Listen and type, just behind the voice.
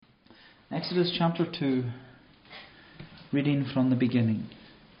Exodus chapter 2, reading from the beginning.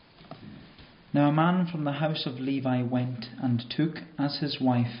 Now a man from the house of Levi went and took as his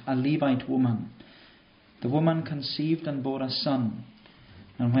wife a Levite woman. The woman conceived and bore a son,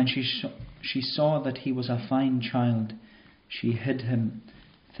 and when she saw that he was a fine child, she hid him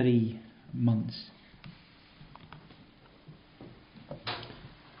 3 months.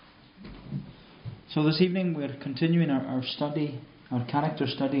 So this evening we're continuing our study, our character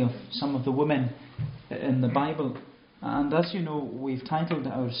study of some of the women in the Bible. And as you know, we've titled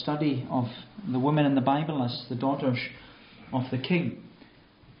our study of the women in the Bible as the daughters of the king.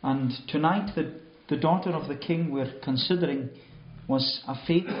 And tonight the daughter of the king we're considering was a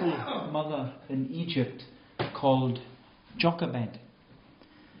faithful mother in Egypt called Jochebed.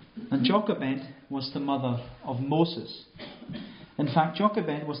 And Jochebed was the mother of Moses. In fact,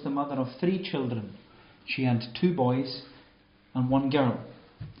 Jochebed was the mother of 3 children. She had 2 boys and 1 girl.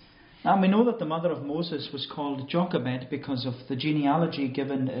 And we know that the mother of Moses was called Jochebed because of the genealogy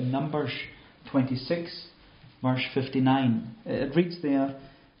given in Numbers 26, verse 59. It reads there,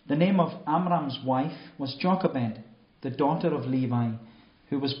 "The name of Amram's wife was Jochebed, the daughter of Levi,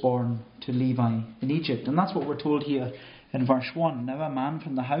 who was born to Levi in Egypt." And that's what we're told here in verse 1. Now a man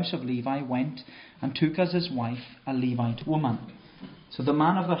from the house of Levi went and took as his wife a Levite woman. So the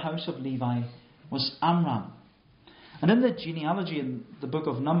man of the house of Levi was Amram. And in the genealogy in the book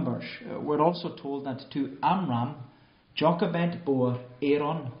of Numbers, we're also told that to Amram, Jochebed bore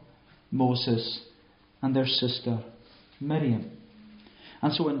Aaron, Moses, and their sister Miriam.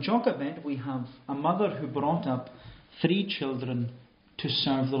 And so in Jochebed we have a mother who brought up 3 children to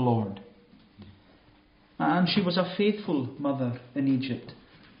serve the Lord. And she was a faithful mother in Egypt.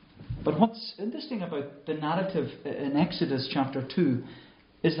 But what's interesting about the narrative in Exodus chapter 2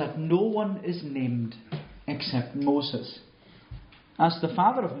 is that no one is named except Moses. As the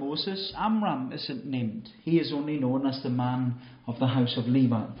father of Moses, Amram isn't named. He is only known as the man of the house of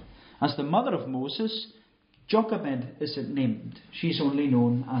Levi. As the mother of Moses, Jochebed isn't named. She's only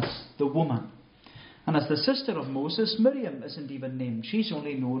known as the woman. And as the sister of Moses, Miriam isn't even named. She's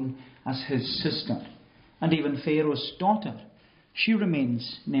only known as his sister. And even Pharaoh's daughter, she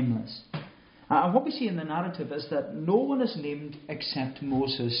remains nameless. And what we see in the narrative is that no one is named except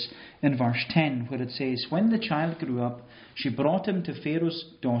Moses in verse 10, where it says, "When the child grew up, she brought him to Pharaoh's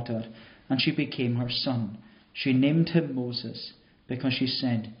daughter, and she became her son. She named him Moses, because she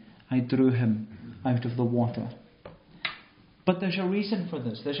said, 'I drew him out of the water.'" But there's a reason for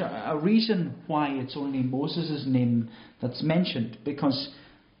this. There's a reason why it's only Moses' name that's mentioned, because,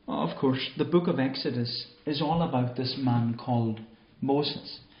 of course, the book of Exodus is all about this man called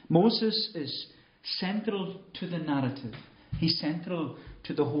Moses. Moses is central to the narrative. He's central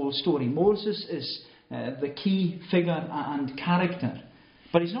to the whole story. Moses is the key figure and character.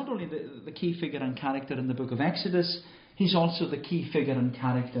 But he's not only the key figure and character in the book of Exodus, he's also the key figure and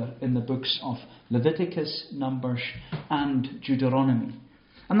character in the books of Leviticus, Numbers, and Deuteronomy.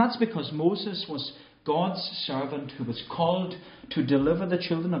 And that's because Moses was God's servant who was called to deliver the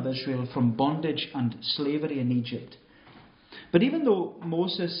children of Israel from bondage and slavery in Egypt. But even though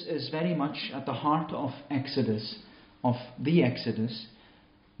Moses is very much at the heart of the Exodus,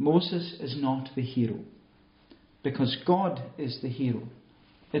 Moses is not the hero. Because God is the hero.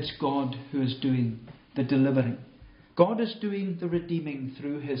 It's God who is doing the delivering. God is doing the redeeming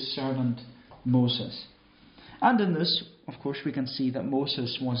through his servant Moses. And in this, of course, we can see that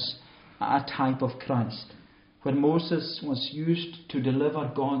Moses was a type of Christ. When Moses was used to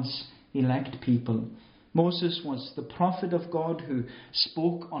deliver God's elect people, Moses was the prophet of God who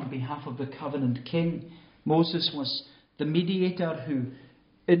spoke on behalf of the covenant king. Moses was the mediator who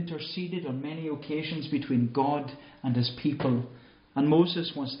interceded on many occasions between God and his people. And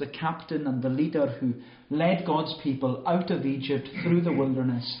Moses was the captain and the leader who led God's people out of Egypt through the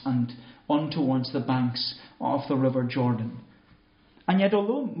wilderness and on towards the banks of the river Jordan. And yet,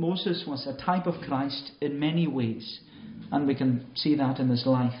 although Moses was a type of Christ in many ways, and we can see that in his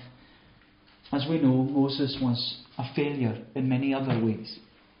life, as we know, Moses was a failure in many other ways.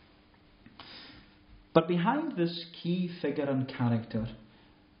 But behind this key figure and character,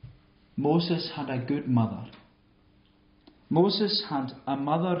 Moses had a good mother. Moses had a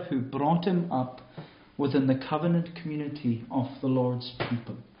mother who brought him up within the covenant community of the Lord's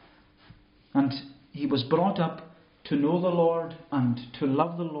people. And he was brought up to know the Lord and to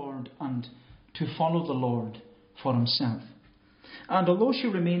love the Lord and to follow the Lord for himself. And although she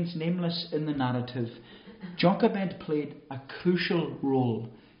remains nameless in the narrative, Jochebed played a crucial role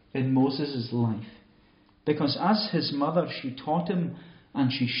in Moses' life. Because as his mother, she taught him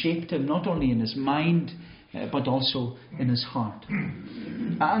and she shaped him not only in his mind, but also in his heart.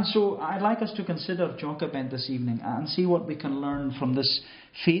 And so I'd like us to consider Jochebed this evening and see what we can learn from this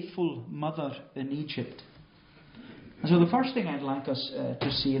faithful mother in Egypt. And so the first thing I'd like us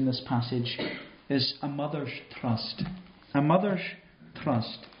to see in this passage is a mother's trust. A mother's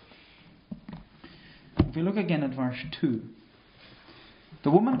trust. If we look again at verse 2. The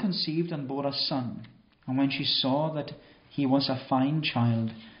woman conceived and bore a son, and when she saw that he was a fine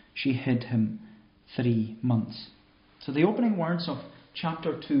child, she hid him 3 months. So the opening words of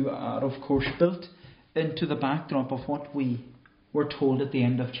chapter 2 are of course built into the backdrop of what we were told at the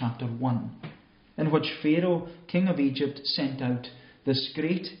end of chapter 1, in which Pharaoh, king of Egypt, sent out this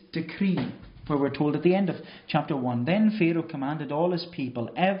great decree, where we're told at the end of chapter 1, Then Pharaoh commanded all his people,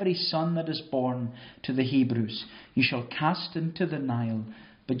 every son that is born to the Hebrews, you shall cast into the Nile,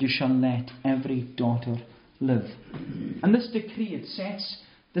 but you shall let every daughter live. And this decree, it sets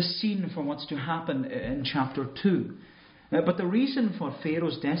the scene for what's to happen in chapter 2. But the reason for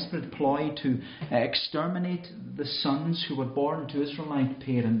Pharaoh's desperate ploy to exterminate the sons who were born to Israelite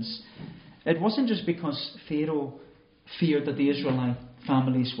parents, it wasn't just because Pharaoh feared that the Israelite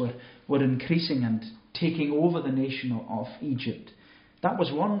families were increasing and taking over the nation of Egypt. That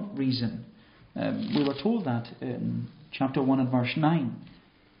was one reason. We were told that in chapter 1 and verse 9.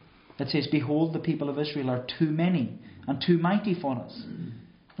 It says, Behold, the people of Israel are too many and too mighty for us.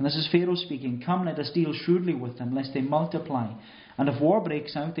 And this is Pharaoh speaking. Come, let us deal shrewdly with them, lest they multiply. And if war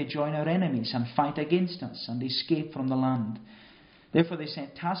breaks out, they join our enemies and fight against us and escape from the land. Therefore they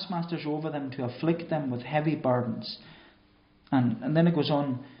set taskmasters over them to afflict them with heavy burdens. And then it goes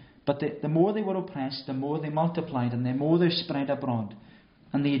on, but the more they were oppressed, the more they multiplied, and the more they spread abroad.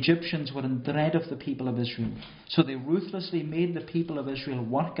 And the Egyptians were in dread of the people of Israel. So they ruthlessly made the people of Israel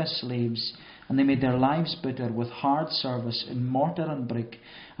work as slaves, and they made their lives bitter with hard service in mortar and brick,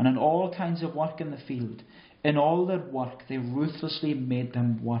 and in all kinds of work in the field. In all their work they ruthlessly made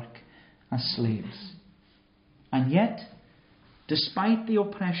them work as slaves. And yet, despite the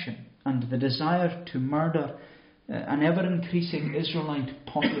oppression and the desire to murder an ever-increasing Israelite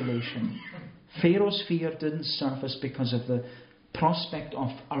population, Pharaoh's fear didn't surface because of the prospect of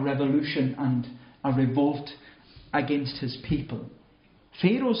a revolution and a revolt against his people.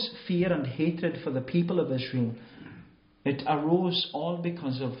 Pharaoh's fear and hatred for the people of Israel, it arose all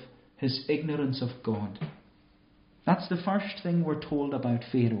because of his ignorance of God. That's the first thing we're told about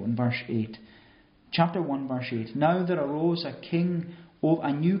Pharaoh in verse 8. Chapter 1 verse 8. Now there arose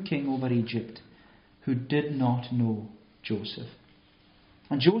a new king over Egypt, who did not know Joseph.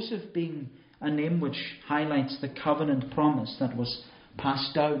 And Joseph being a name which highlights the covenant promise that was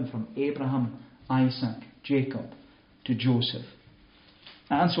passed down from Abraham, Isaac, Jacob to Joseph.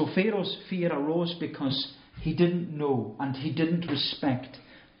 And so Pharaoh's fear arose because he didn't know and he didn't respect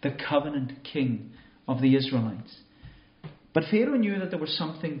the covenant king of the Israelites. But Pharaoh knew that there was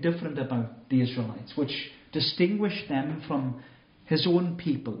something different about the Israelites, which distinguished them from his own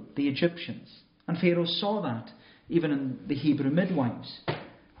people, the Egyptians. And Pharaoh saw that even in the Hebrew midwives,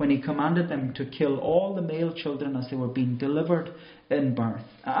 when he commanded them to kill all the male children as they were being delivered in birth.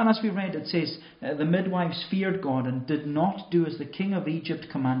 And as we read, it says, the midwives feared God and did not do as the king of Egypt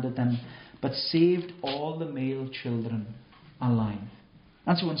commanded them, but saved all the male children alive.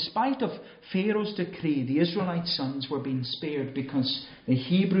 And so in spite of Pharaoh's decree, the Israelite sons were being spared because the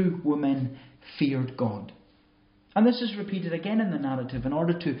Hebrew women feared God. And this is repeated again in the narrative in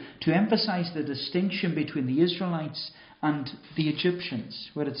order to emphasize the distinction between the Israelites and the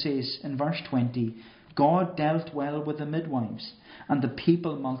Egyptians, where it says in verse 20, God dealt well with the midwives, and the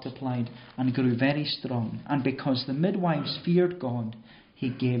people multiplied and grew very strong. And because the midwives feared God, he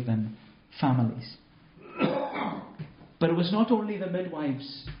gave them families. But it was not only the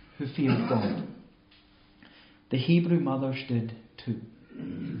midwives who feared God. The Hebrew mothers did too.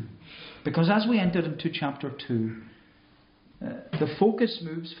 Because as we enter into chapter 2, the focus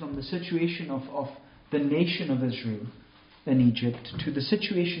moves from the situation of the nation of Israel in Egypt to the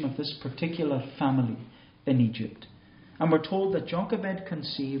situation of this particular family in Egypt. And we're told that Jochebed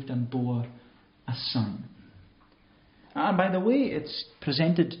conceived and bore a son. And by the way it's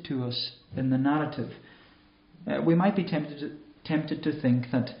presented to us in the narrative, we might be tempted to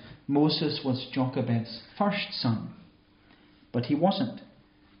think that Moses was Jochebed's first son. But he wasn't.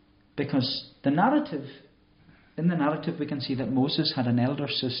 Because in the narrative we can see that Moses had an elder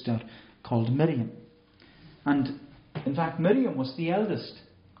sister called Miriam. And in fact Miriam was the eldest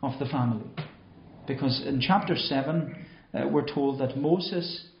of the family. Because in chapter 7 we're told that when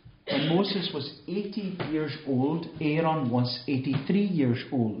Moses was 80 years old, Aaron was 83 years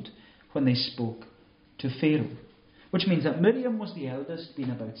old when they spoke to Pharaoh. Which means that Miriam was the eldest,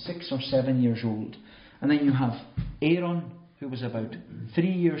 being about 6 or 7 years old. And then you have Aaron, who was about 3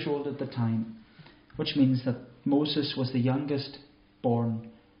 years old at the time, which means that Moses was the youngest born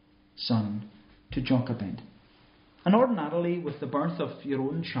son to Jochebed. And ordinarily, with the birth of your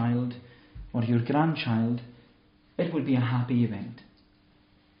own child or your grandchild, it would be a happy event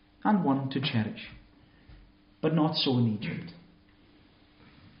and one to cherish. But not so in Egypt,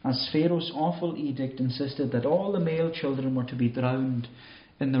 as Pharaoh's awful edict insisted that all the male children were to be drowned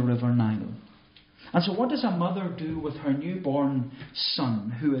in the river Nile. And so what does a mother do with her newborn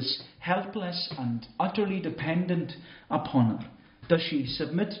son, who is helpless and utterly dependent upon her? Does she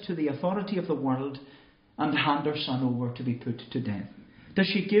submit to the authority of the world and hand her son over to be put to death? Does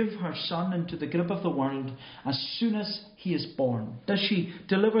she give her son into the grip of the world as soon as he is born? Does she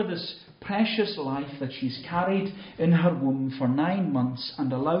deliver this precious life that she's carried in her womb for 9 months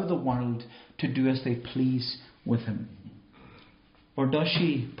and allow the world to do as they please with him? Or does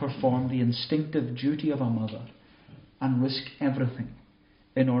she perform the instinctive duty of a mother and risk everything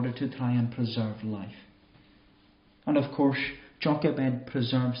in order to try and preserve life? And of course, Jochebed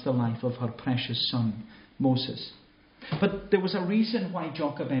preserves the life of her precious son, Moses. But there was a reason why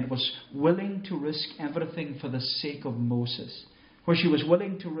Jochebed was willing to risk everything for the sake of Moses, where she was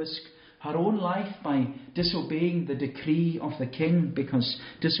willing to risk her own life by disobeying the decree of the king, because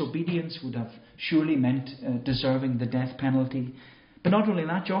disobedience would have surely meant deserving the death penalty. But not only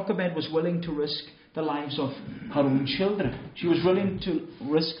that, Jochebed was willing to risk the lives of her own children. She was willing to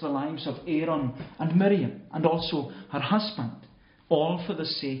risk the lives of Aaron and Miriam, and also her husband, all for the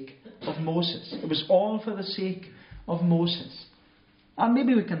sake of Moses. It was all for the sake of Moses. And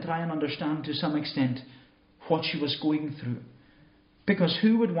maybe we can try and understand to some extent what she was going through. Because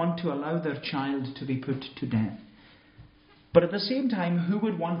who would want to allow their child to be put to death? But at the same time, who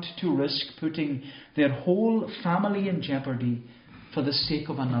would want to risk putting their whole family in jeopardy for the sake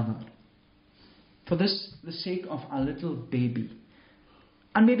of another? For the sake of a little baby.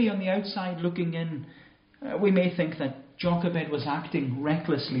 And maybe on the outside looking in, we may think that Jochebed was acting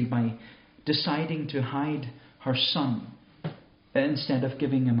recklessly by deciding to hide her son instead of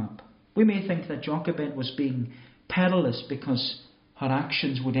giving him up. We may think that Jochebed was being perilous because her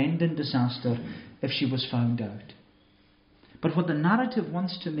actions would end in disaster if she was found out. But what the narrative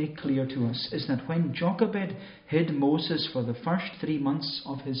wants to make clear to us is that when Jochebed hid Moses for the first 3 months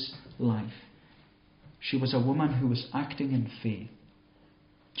of his life, she was a woman who was acting in faith.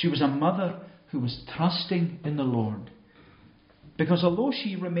 She was a mother who was trusting in the Lord. Because although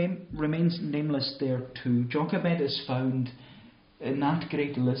she remains nameless there too, Jochebed is found in that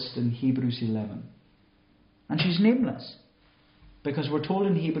great list in Hebrews 11. And she's nameless. Because we're told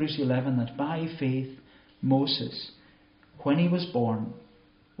in Hebrews 11 that by faith Moses, when he was born,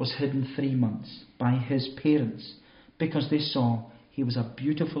 was hidden 3 months by his parents, because they saw he was a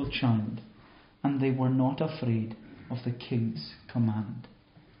beautiful child and they were not afraid of the king's command.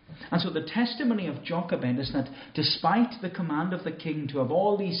 And so the testimony of Jochebed is that despite the command of the king to have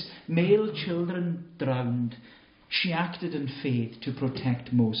all these male children drowned, she acted in faith to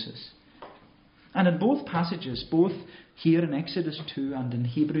protect Moses. And in both passages, both here in Exodus 2 and in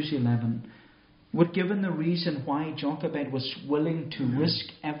Hebrews 11, we're given the reason why Jochebed was willing to risk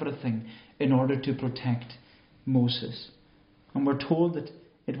everything in order to protect Moses. And we're told that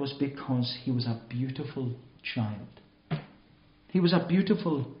it was because he was a beautiful child. He was a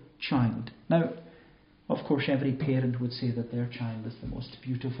beautiful child. Now, of course, every parent would say that their child is the most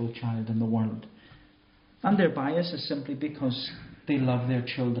beautiful child in the world. And their bias is simply because they love their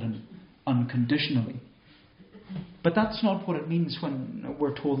children unconditionally. But that's not what it means when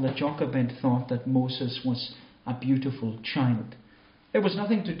we're told that Jochebed thought that Moses was a beautiful child. It was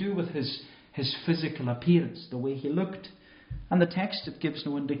nothing to do with his physical appearance, the way he looked. And the text, it gives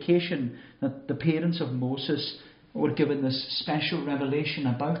no indication that the parents of Moses were given this special revelation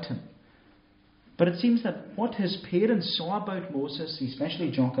about him. But it seems that what his parents saw about Moses,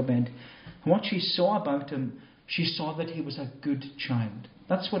 especially Jochebed, what she saw about him, she saw that he was a good child.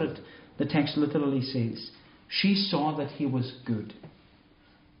 That's what the text literally says. She saw that he was good.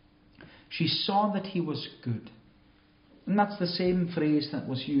 She saw that he was good. And that's the same phrase that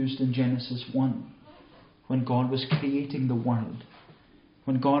was used in Genesis 1, when God was creating the world.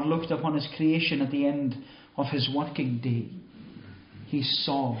 When God looked upon his creation at the end of his working day, he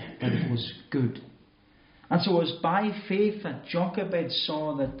saw that it was good. And so it was by faith that Jochebed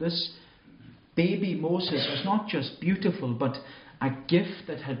saw that this baby Moses was not just beautiful, but a gift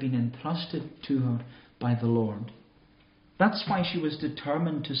that had been entrusted to her by the Lord. That's why she was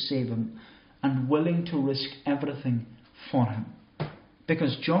determined to save him and willing to risk everything for him.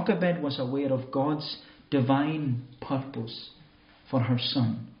 Because Jochebed was aware of God's divine purpose for her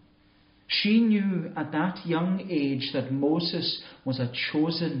son. She knew at that young age that Moses was a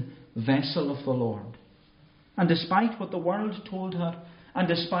chosen vessel of the Lord. And despite what the world told her, and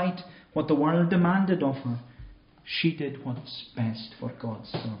despite what the world demanded of her, she did what's best for God's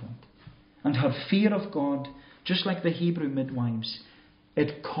servant. And her fear of God, just like the Hebrew midwives,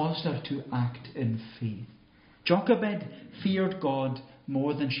 it caused her to act in faith. Jochebed feared God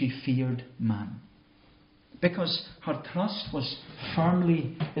more than she feared man, because her trust was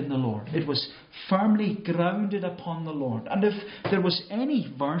firmly in the Lord. It was firmly grounded upon the Lord. And if there was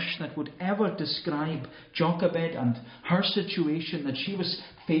any verse that would ever describe Jochebed and her situation that she was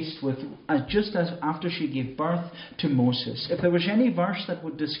faced with just as after she gave birth to Moses, if there was any verse that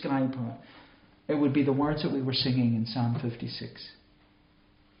would describe her, it would be the words that we were singing in Psalm 56.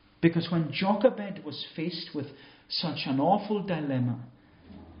 Because when Jochebed was faced with such an awful dilemma,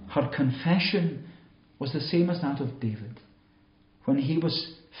 her confession was the same as that of David, when he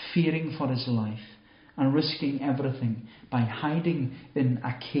was fearing for his life and risking everything by hiding in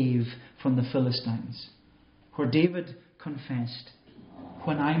a cave from the Philistines, where David confessed,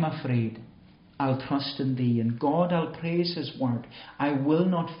 "When I'm afraid, I'll trust in thee. In God I'll praise his word. I will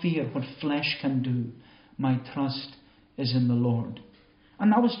not fear what flesh can do. My trust is in the Lord."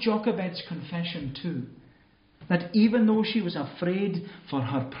 And that was Jochebed's confession too. That even though she was afraid for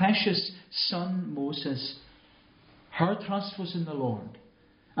her precious son Moses, her trust was in the Lord.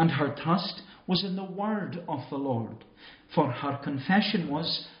 And her trust was in the word of the Lord. For her confession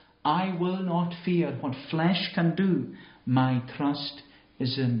was, "I will not fear what flesh can do. My trust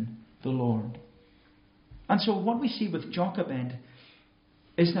is in the Lord." And so what we see with Jochebed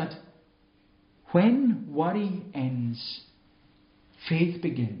is that when worry ends, faith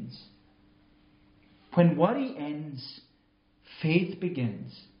begins. When worry ends, faith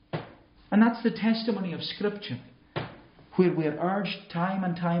begins. And that's the testimony of Scripture, where we are urged time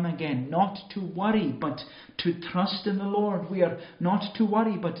and time again not to worry, but to trust in the Lord. We are not to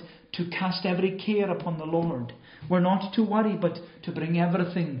worry, but to cast every care upon the Lord. We're not to worry, but to bring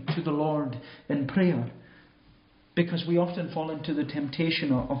everything to the Lord in prayer. Because we often fall into the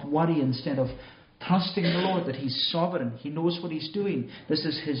temptation of worry instead of trusting the Lord, that He's sovereign. He knows what He's doing. This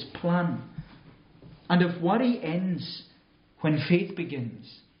is His plan. And if worry ends when faith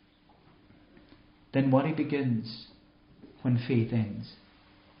begins, then worry begins when faith ends.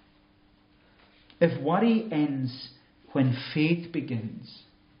 If worry ends when faith begins,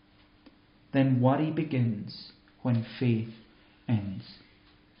 then worry begins when faith ends.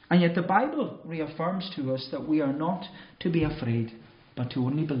 And yet the Bible reaffirms to us that we are not to be afraid, but to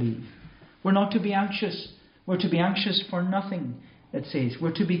only believe. We're not to be anxious. We're to be anxious for nothing, it says.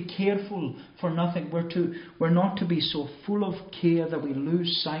 We're to be careful for nothing. We're not to be so full of care that we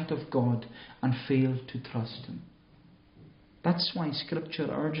lose sight of God and fail to trust Him. That's why Scripture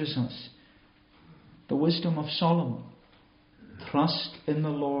urges us. The wisdom of Solomon. Trust in the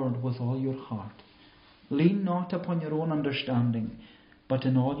Lord with all your heart. Lean not upon your own understanding, but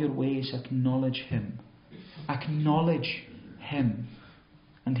in all your ways acknowledge Him. Acknowledge Him,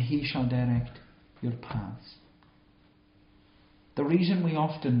 and He shall direct your paths. The reason we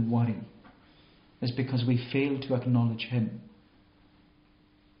often worry is because we fail to acknowledge Him.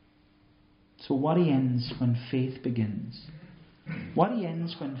 So worry ends when faith begins. Worry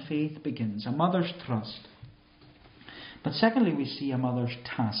ends when faith begins. A mother's trust. But secondly, we see a mother's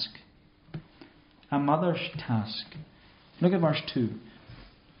task. A mother's task. Look at verse 2.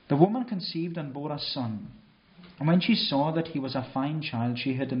 The woman conceived and bore a son. And when she saw that he was a fine child,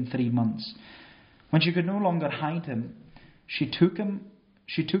 she hid him 3 months. When she could no longer hide him, she took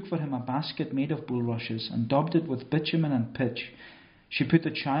for him a basket made of bulrushes and daubed it with bitumen and pitch. She put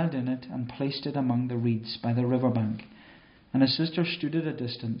the child in it and placed it among the reeds by the river bank. And his sister stood at a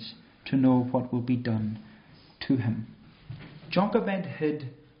distance to know what will be done to him. Jochebed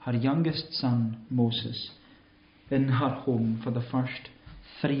hid her youngest son, Moses, in her home for the first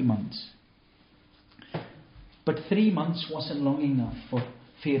 3 months. But 3 months wasn't long enough for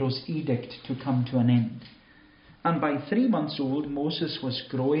Pharaoh's edict to come to an end. And by 3 months old, Moses was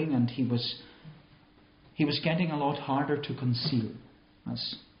growing, and he was getting a lot harder to conceal,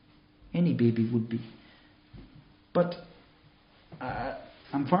 as any baby would be. But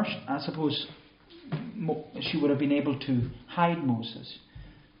first, I suppose, she would have been able to hide Moses.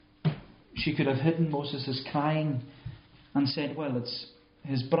 She could have hidden Moses' crying and said, well, it's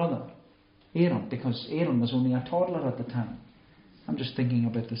his brother, Aaron, because Aaron was only a toddler at the time. I'm just thinking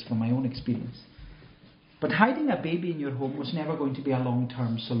about this from my own experience. But hiding a baby in your home was never going to be a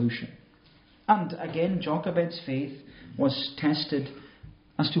long-term solution. And again, Jochebed's faith was tested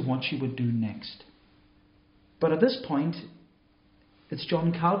as to what she would do next. But at this point, It's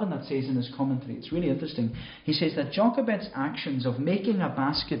John Calvin that says in his commentary, it's really interesting. He says that Jochebed's actions of making a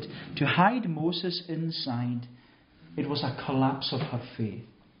basket to hide Moses inside, it was a collapse of her faith.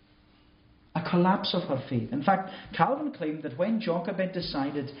 A collapse of her faith. In fact, Calvin claimed that when Jochebed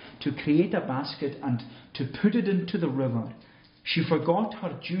decided to create a basket and to put it into the river, she forgot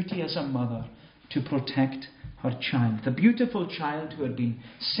her duty as a mother to protect her child, the beautiful child who had been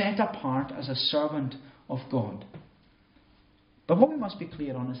set apart as a servant of God. But what we must be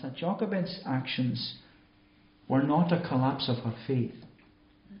clear on is that Jochebed's actions were not a collapse of her faith.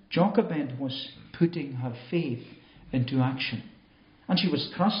 Jochebed was putting her faith into action. And she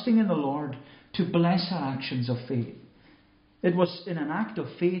was trusting in the Lord to bless her actions of faith. It was in an act of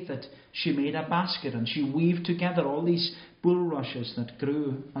faith that she made a basket and she weaved together all these bulrushes that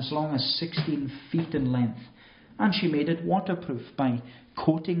grew as long as 16 feet in length. And she made it waterproof by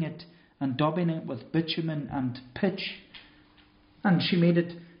coating it and daubing it with bitumen and pitch. And she made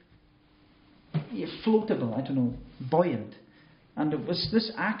it floatable, buoyant. And it was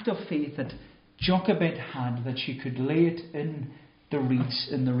this act of faith that Jochebed had, that she could lay it in the reeds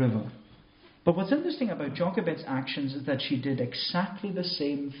in the river. But what's interesting about Jochebed's actions is that she did exactly the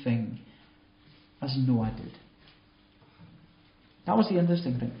same thing as Noah did. That was the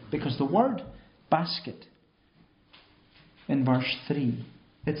interesting thing. Because the word basket in verse 3,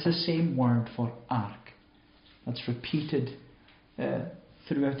 it's the same word for ark. That's repeated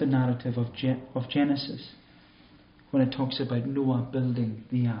throughout the narrative of Genesis when it talks about Noah building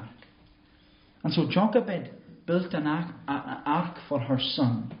the ark. And so Jochebed built an ark for her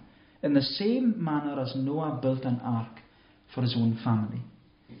son in the same manner as Noah built an ark for his own family.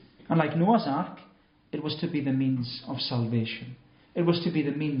 And like Noah's ark, it was to be the means of salvation. It was to be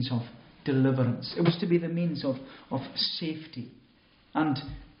the means of deliverance. It was to be the means of safety. And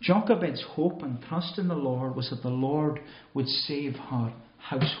Jochebed's hope and trust in the Lord was that the Lord would save her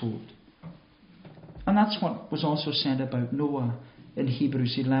household. And that's what was also said about Noah in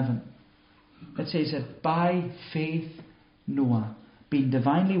Hebrews 11. It says that by faith Noah, being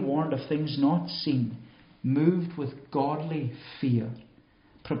divinely warned of things not seen, moved with godly fear,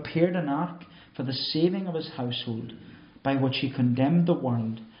 prepared an ark for the saving of his household, by which he condemned the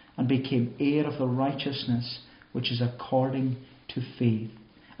world and became heir of the righteousness which is according to faith.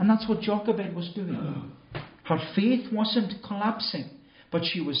 And that's what Jochebed was doing. Her faith wasn't collapsing, but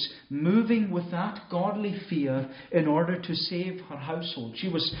she was moving with that godly fear in order to save her household. She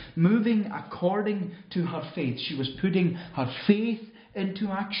was moving according to her faith. She was putting her faith into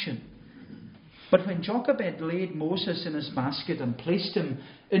action. But when Jochebed laid Moses in his basket and placed him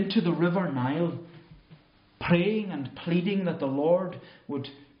into the river Nile, praying and pleading that the Lord would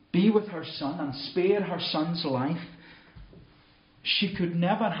be with her son and spare her son's life, she could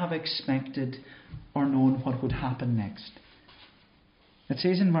never have expected or known what would happen next. It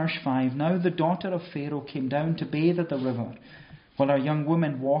says in verse 5, "Now the daughter of Pharaoh came down to bathe at the river. While her young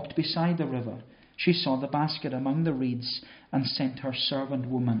woman walked beside the river, she saw the basket among the reeds and sent her servant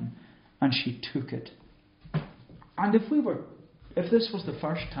woman, and she took it." And if this was the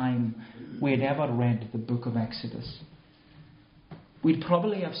first time we had ever read the book of Exodus, we'd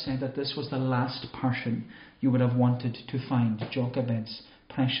probably have said that this was the last person you would have wanted to find Jochebed's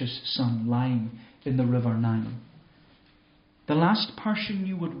precious son lying in the river Nile. The last person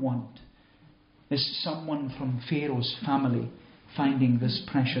you would want is someone from Pharaoh's family finding this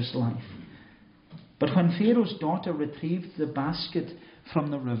precious life. But when Pharaoh's daughter retrieved the basket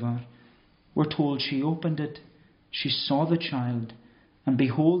from the river, we're told she opened it, she saw the child, and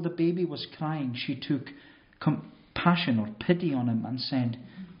behold, the baby was crying. She took compassion or pity on him and said,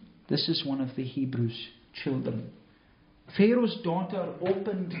 "This is one of the Hebrews' children." Pharaoh's daughter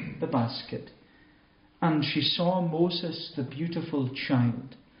opened the basket and she saw Moses, the beautiful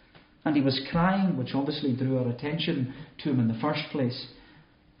child. And he was crying, which obviously drew her attention to him in the first place.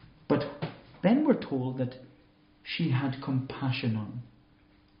 But then we're told that she had compassion on him.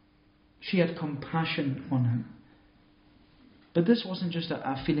 She had compassion on him. But this wasn't just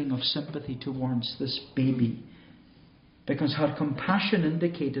a feeling of sympathy towards this baby, because her compassion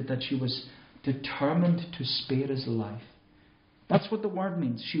indicated that she was determined to spare his life. That's what the word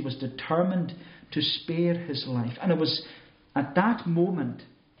means. She was determined to spare his life. And it was at that moment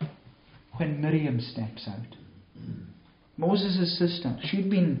when Miriam steps out. Moses' sister. She'd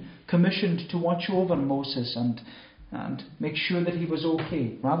been commissioned to watch over Moses and make sure that he was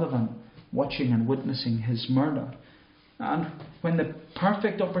okay, rather than watching and witnessing his murder. And when the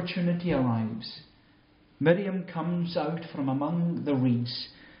perfect opportunity arrives, Miriam comes out from among the reeds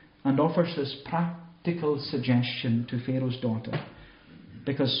and offers this practical suggestion to Pharaoh's daughter,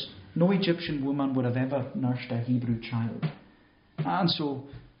 because no Egyptian woman would have ever nursed a Hebrew child. And so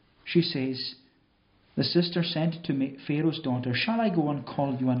she says, the sister said to Pharaoh's daughter, shall I go and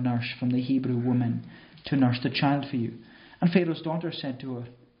call you a nurse from the Hebrew woman to nurse the child for you? And Pharaoh's daughter said to her,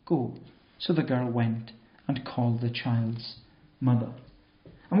 go. So the girl went and called the child's mother.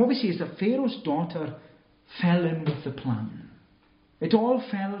 And what we see is that Pharaoh's daughter fell in with the plan. It all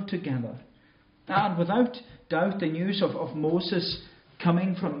fell together. And without doubt, the news of Moses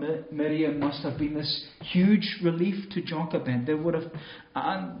coming from Miriam must have been this huge relief to Jochebed. There would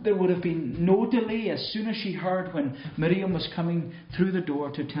have been no delay. As soon as she heard when Miriam was coming through the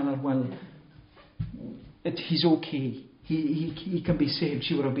door to tell her, well, he's okay. He can be saved.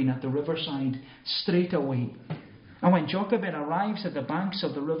 She would have been at the riverside straight away. And when Jochebed arrives at the banks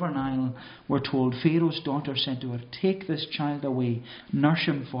of the river Nile, we're told, Pharaoh's daughter said to her, take this child away, nurse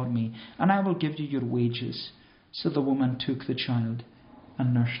him for me, and I will give you your wages. So the woman took the child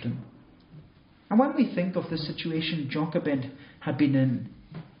and nursed him. And when we think of the situation Jochebed had been in,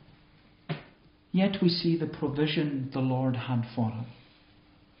 yet we see the provision the Lord had for her.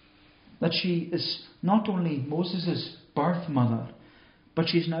 That she is not only Moses' birth mother, but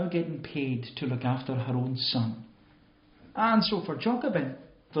she's now getting paid to look after her own son. And so for Jochebed,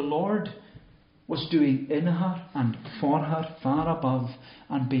 the Lord was doing in her and for her far above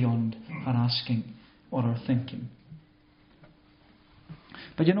and beyond her asking or her thinking.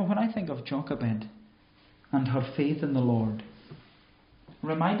 But when I think of Jochebed and her faith in the Lord, I'm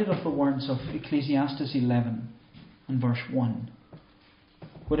reminded of the words of Ecclesiastes 11 and verse 1,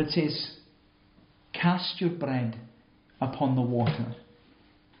 where it says, cast your bread upon the water,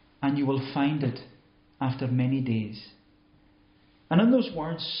 and you will find it after many days. And in those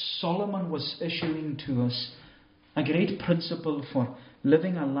words, Solomon was issuing to us a great principle for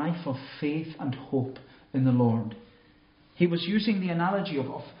living a life of faith and hope in the Lord. He was using the analogy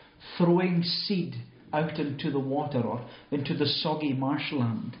of throwing seed out into the water or into the soggy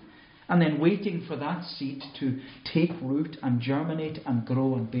marshland, and then waiting for that seed to take root and germinate and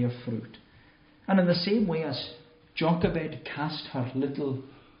grow and bear fruit. And in the same way as Jochebed cast her little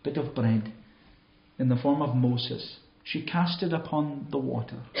bit of bread in the form of Moses, she cast it upon the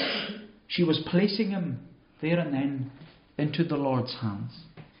water. She was placing him there and then into the Lord's hands.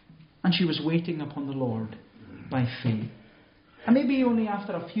 And she was waiting upon the Lord by faith. And maybe only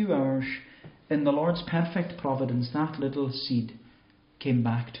after a few hours, in the Lord's perfect providence, that little seed came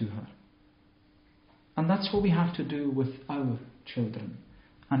back to her. And that's what we have to do with our children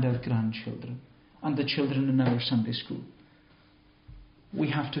and our grandchildren and the children in our Sunday school.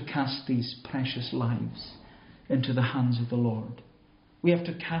 We have to cast these precious lives into the hands of the Lord. We have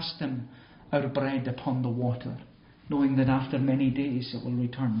to cast them, our bread, upon the water, knowing that after many days it will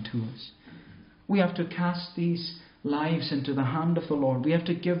return to us. We have to cast these lives into the hand of the Lord. We have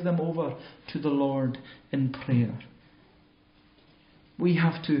to give them over to the Lord in prayer. We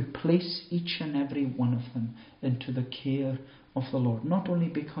have to place each and every one of them into the care of the Lord, not only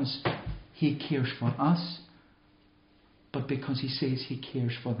because He cares for us, but because He says He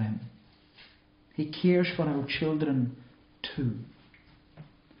cares for them. He cares for our children too.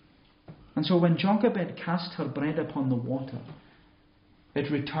 And so when Jochebed cast her bread upon the water,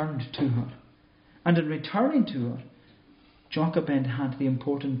 it returned to her. And in returning to her, Jochebed had the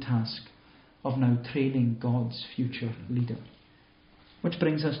important task of now training God's future leader. Which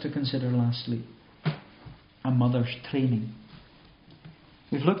brings us to consider lastly, a mother's training.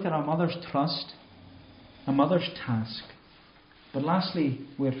 We've looked at a mother's trust, a mother's task. But lastly,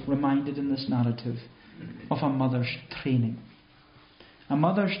 we're reminded in this narrative of a mother's training. A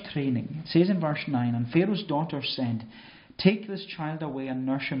mother's training. It says in verse 9, and Pharaoh's daughter said, take this child away and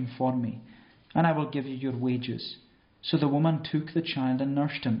nurse him for me, and I will give you your wages. So the woman took the child and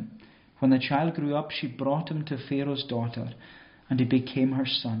nursed him. When the child grew up, she brought him to Pharaoh's daughter, and he became her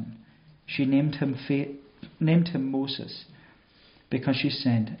son. She named him Moses, because she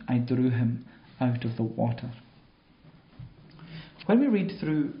said, I drew him out of the water. When we read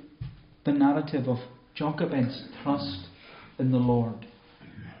through the narrative of Jochebed's trust in the Lord,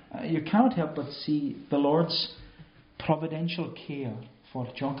 you cannot help but see the Lord's providential care for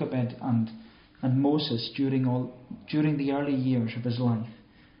Jochebed and Moses during the early years of his life.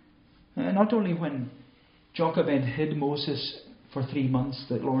 Not only when Jochebed hid Moses for 3 months,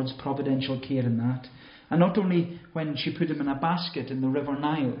 the Lord's providential care in that, and not only when she put him in a basket in the river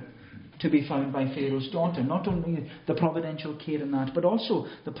Nile to be found by Pharaoh's daughter, not only the providential care in that, but also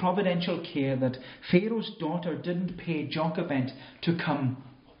the providential care that Pharaoh's daughter didn't pay Jochebed to come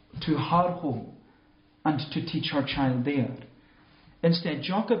to her home and to teach her child there. Instead,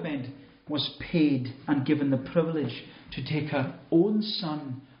 Jochebed was paid and given the privilege to take her own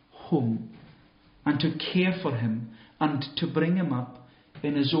son home and to care for him and to bring him up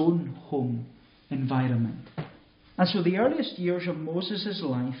in his own home environment. And so the earliest years of Moses'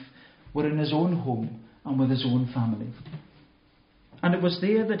 life were in his own home and with his own family. And it was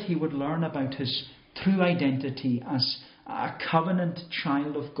there that he would learn about his true identity as a covenant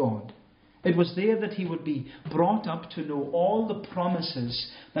child of God. It was there that he would be brought up to know all the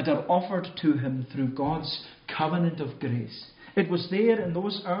promises that are offered to him through God's covenant of grace. It was there in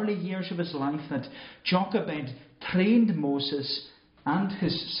those early years of his life that Jochebed trained Moses and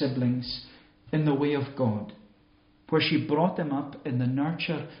his siblings in the way of God, where she brought them up in the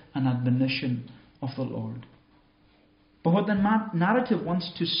nurture and admonition of the Lord. But what the narrative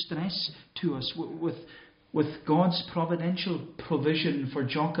wants to stress to us with God's providential provision for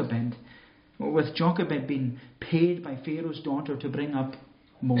Jochebed, with Jochebed being paid by Pharaoh's daughter to bring up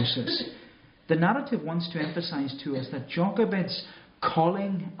Moses, the narrative wants to emphasize to us that Jochebed's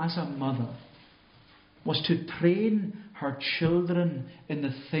calling as a mother was to train her children in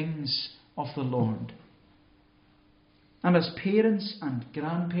the things of the Lord. And as parents and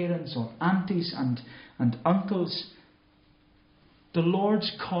grandparents or aunties and uncles, the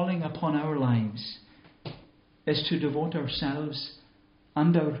Lord's calling upon our lives is to devote ourselves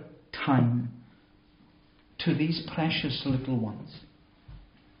and our time to these precious little ones.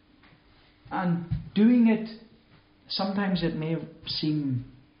 And doing it, sometimes it may seem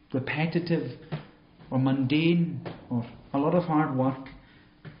repetitive or mundane or a lot of hard work,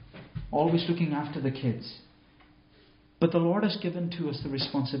 always looking after the kids. But the Lord has given to us the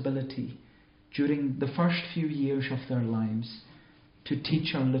responsibility during the first few years of their lives to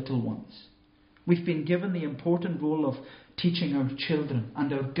teach our little ones. We've been given the important role of teaching our children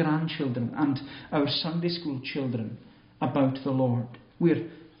and our grandchildren and our Sunday school children about the Lord. We're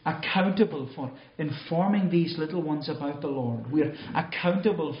accountable for informing these little ones about the Lord. We're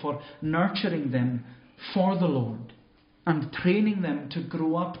accountable for nurturing them for the Lord and training them to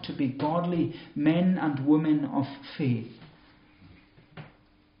grow up to be godly men and women of faith.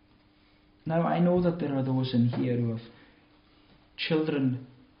 Now, I know that there are those in here who have children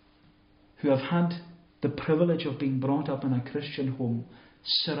who have had the privilege of being brought up in a Christian home,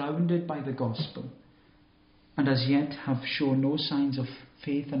 surrounded by the gospel, and as yet have shown no signs of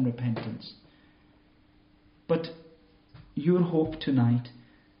faith and repentance. But your hope tonight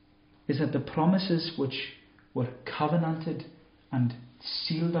is that the promises which were covenanted and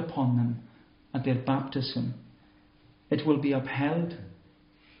sealed upon them at their baptism, it will be upheld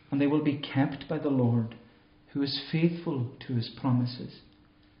and they will be kept by the Lord, who is faithful to his promises.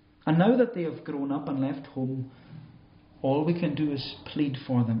 And now that they have grown up and left home, all we can do is plead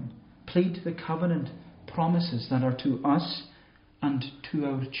for them. Plead the covenant promises that are to us and to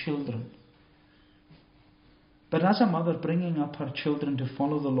our children. But as a mother bringing up her children to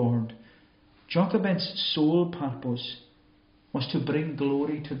follow the Lord, Jochebed's sole purpose was to bring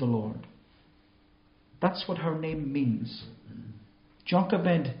glory to the Lord. That's what her name means.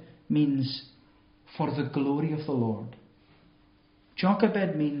 Jochebed means for the glory of the Lord.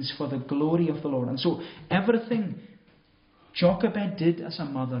 Jochebed means for the glory of the Lord. And so everything Jochebed did as a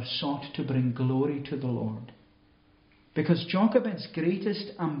mother sought to bring glory to the Lord. Because Jochebed's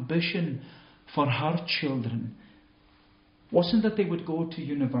greatest ambition for her children wasn't that they would go to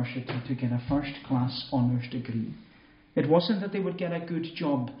university to get a first-class honours degree. It wasn't that they would get a good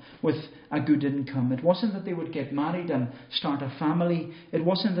job with a good income. It wasn't that they would get married and start a family. It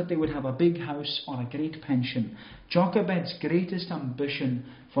wasn't that they would have a big house or a great pension. Jochebed's greatest ambition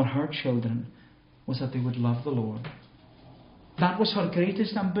for her children was that they would love the Lord. That was her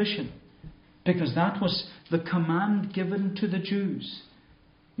greatest ambition, because that was the command given to the Jews.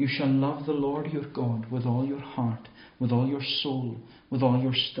 You shall love the Lord your God with all your heart, with all your soul, with all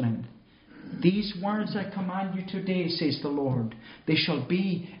your strength. These words I command you today, says the Lord, they shall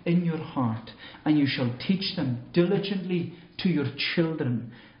be in your heart, and you shall teach them diligently to your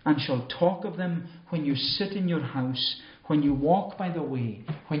children, and shall talk of them when you sit in your house, when you walk by the way,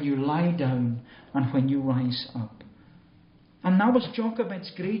 when you lie down, and when you rise up. And that was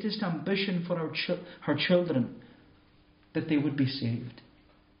Jochebed's greatest ambition for her children, that they would be saved.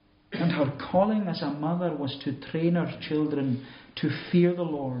 And her calling as a mother was to train her children to fear the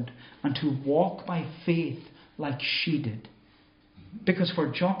Lord and to walk by faith like she did. Because for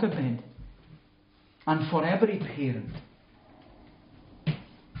Jochebed and for every parent,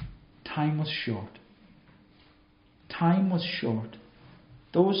 time was short. Time was short.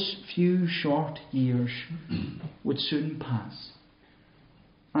 Those few short years would soon pass.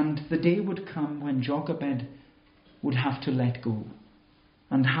 And the day would come when Jochebed would have to let go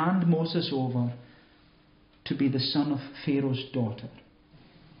and hand Moses over to be the son of Pharaoh's daughter.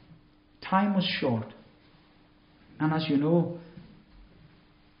 Time was short, And as you know,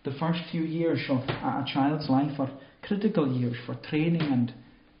 the first few years of a child's life are critical years for training and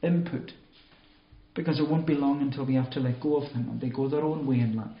input, because it won't be long until we have to let go of them and they go their own way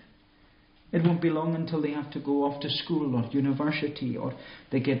in life. It won't be long until they have to go off to school or university, or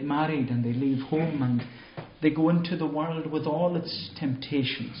they get married and they leave home and they go into the world with all its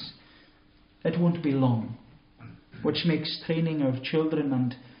temptations. It won't be long, which makes training our children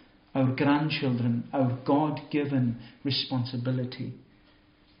and our grandchildren our God-given responsibility.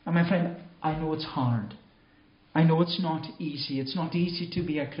 And my friend, I know it's hard. I know it's not easy. It's not easy to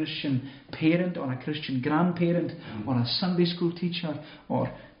be a Christian parent or a Christian grandparent or a Sunday school teacher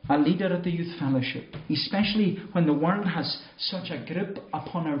or a leader at the youth fellowship, especially when the world has such a grip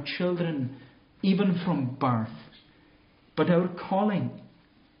upon our children, even from birth. But our calling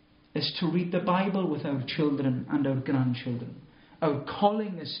is to read the Bible with our children and our grandchildren. Our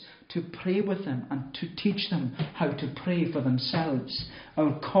calling is to pray with them and to teach them how to pray for themselves.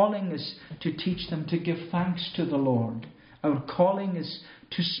 Our calling is to teach them to give thanks to the Lord. Our calling is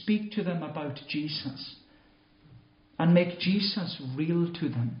to speak to them about Jesus and make Jesus real to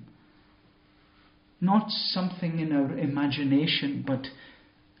them. Not something in our imagination, but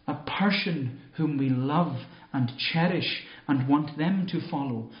a person whom we love and cherish and want them to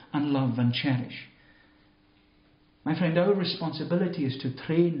follow and love and cherish. My friend, our responsibility is to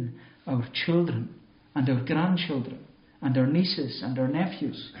train our children and our grandchildren and our nieces and our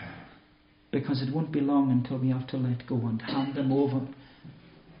nephews, because it won't be long until we have to let go and hand them over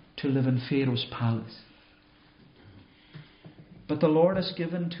to live in Pharaoh's palace. But the Lord has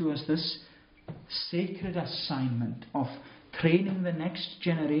given to us this sacred assignment of training the next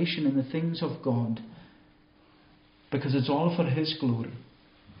generation in the things of God, because it's all for His glory.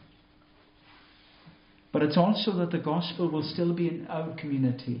 But it's also that the gospel will still be in our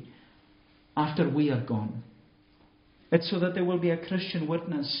community after we are gone. It's so that there will be a Christian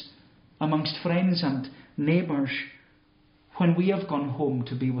witness amongst friends and neighbours when we have gone home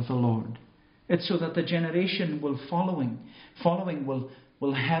to be with the Lord. It's so that the generation following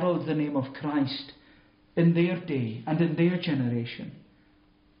will herald the name of Christ in their day and in their generation.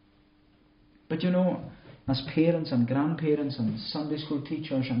 But you know, as parents and grandparents and Sunday school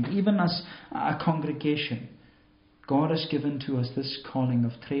teachers and even as a congregation, God has given to us this calling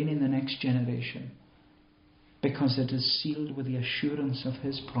of training the next generation, because it is sealed with the assurance of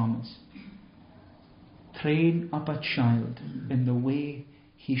His promise. Train up a child in the way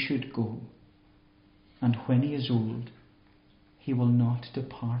he should go, and when he is old, he will not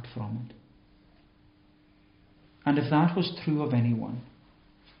depart from it. And if that was true of anyone,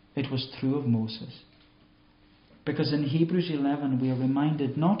 it was true of Moses. Because in Hebrews 11 we are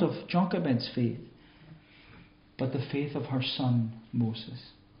reminded not of Jochebed's faith, but the faith of her son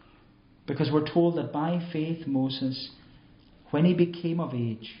Moses. Because we're told that by faith Moses, when he became of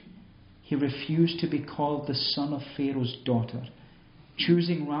age, he refused to be called the son of Pharaoh's daughter,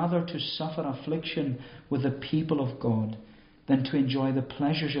 choosing rather to suffer affliction with the people of God than to enjoy the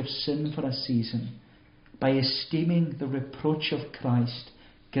pleasures of sin for a season, by esteeming the reproach of Christ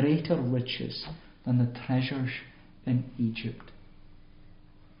greater riches than the treasures in Egypt.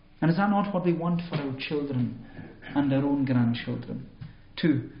 And is that not what we want for our children and our own grandchildren?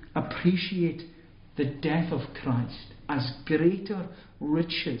 To appreciate the death of Christ as greater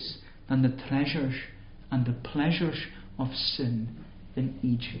riches than the treasures and the pleasures of sin in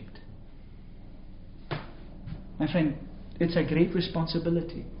Egypt. My friend, it's a great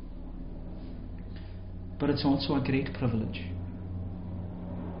responsibility, but it's also a great privilege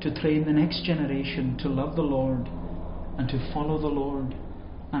to train the next generation to love the Lord and to follow the Lord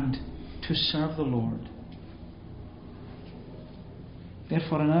and to serve the Lord.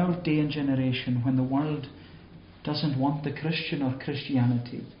 Therefore, in our day and generation, when the world doesn't want the Christian or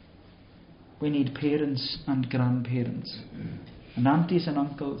Christianity, we need parents and grandparents and aunties and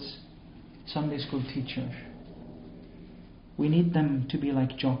uncles, Sunday school teachers. We need them to be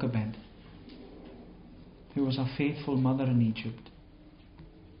like Jochebed, who was a faithful mother in Egypt.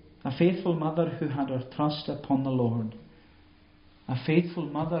 A faithful mother who had her trust upon the Lord. A faithful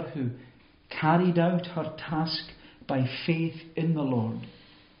mother who carried out her task by faith in the Lord.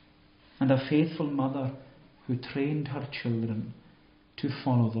 And a faithful mother who trained her children to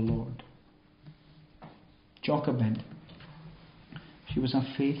follow the Lord. Jochebed, she was a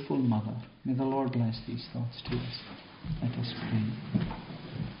faithful mother. May the Lord bless these thoughts to us. Let us pray.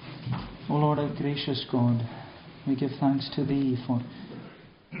 O Lord, our gracious God, we give thanks to Thee for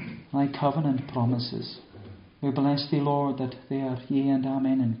Thy covenant promises. We bless Thee, Lord, that they are yea and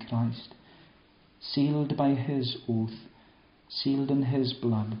amen in Christ, sealed by His oath, sealed in His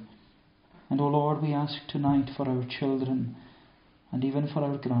blood, And, O Lord, we ask tonight for our children and even for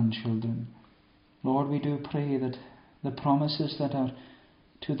our grandchildren. Lord, we do pray that the promises that are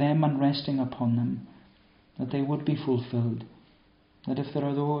to them and resting upon them, that they would be fulfilled. That if there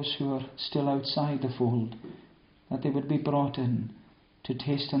are those who are still outside the fold, that they would be brought in to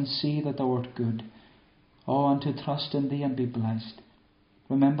taste and see that thou art good. Oh, and to trust in thee and be blessed.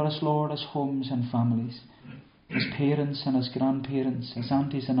 Remember us, Lord, as homes and families, as parents and as grandparents, as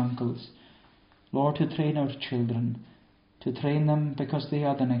aunties and uncles. Lord, to train our children, to train them because they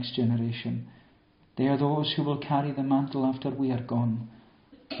are the next generation. They are those who will carry the mantle after we are gone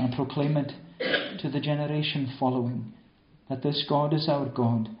and proclaim it to the generation following, that this God is our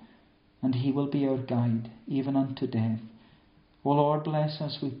God and He will be our guide even unto death. O Lord, bless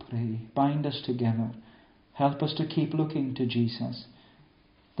us, we pray. Bind us together. Help us to keep looking to Jesus,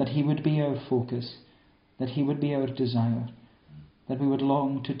 that He would be our focus, that He would be our desire, that we would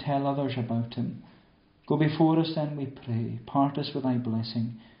long to tell others about Him. Go before us then, we pray. Part us with thy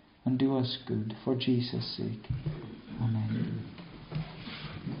blessing and do us good, for Jesus' sake. Amen.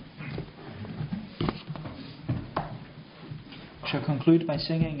 I shall conclude by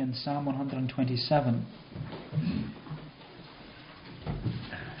singing in Psalm 127.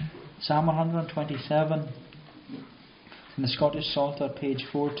 Psalm 127 in the Scottish Psalter, page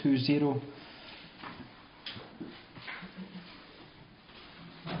 420.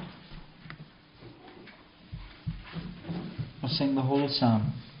 I'll sing the whole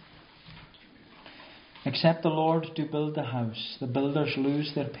psalm. Except the Lord do build the house, the builders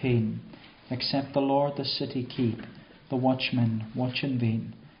lose their pain. Except the Lord the city keep, the watchmen watch in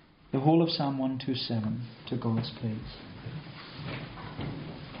vain. The whole of Psalm 127, to God's praise.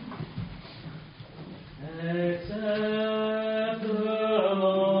 Except the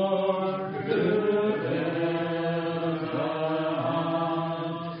Lord do build the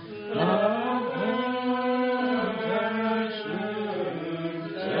house, the builders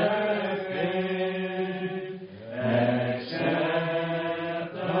lose their faith.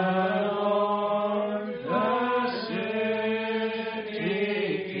 Except the Lord the city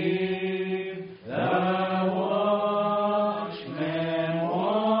keep, the watchmen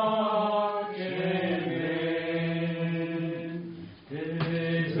watch in vain.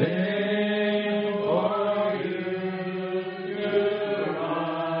 Tis vain for you to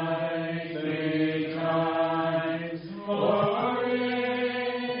rise betimes, morning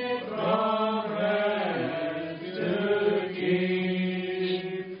from rest to keep,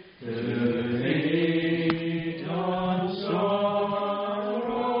 to feed on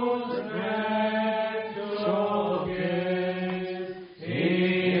sorrow's bread, so give He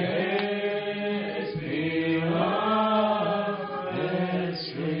His beloved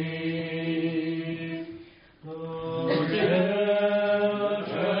sleep. The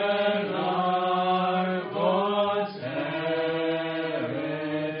children are God's heritage,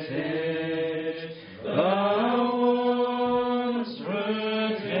 the womb's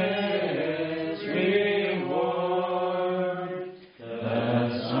fruit His reward. The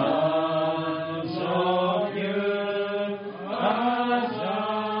sons of youth as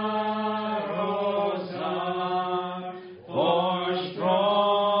arrows are, for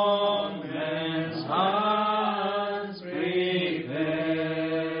strong men's hands prepare.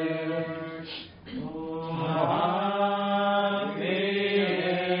 Oh, happy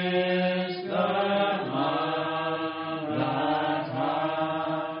is the man that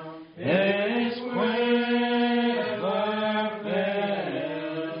hath his quiver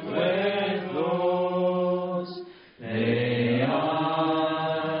filled with those. They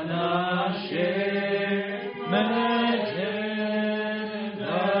unashamed in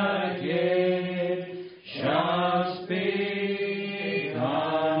the gate shall speak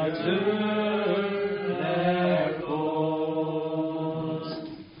unto their foes.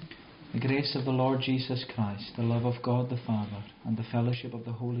 The grace of the Lord Jesus Christ, the love of God the Father, and the fellowship of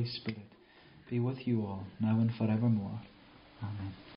the Holy Spirit be with you all, now and forevermore. Amen.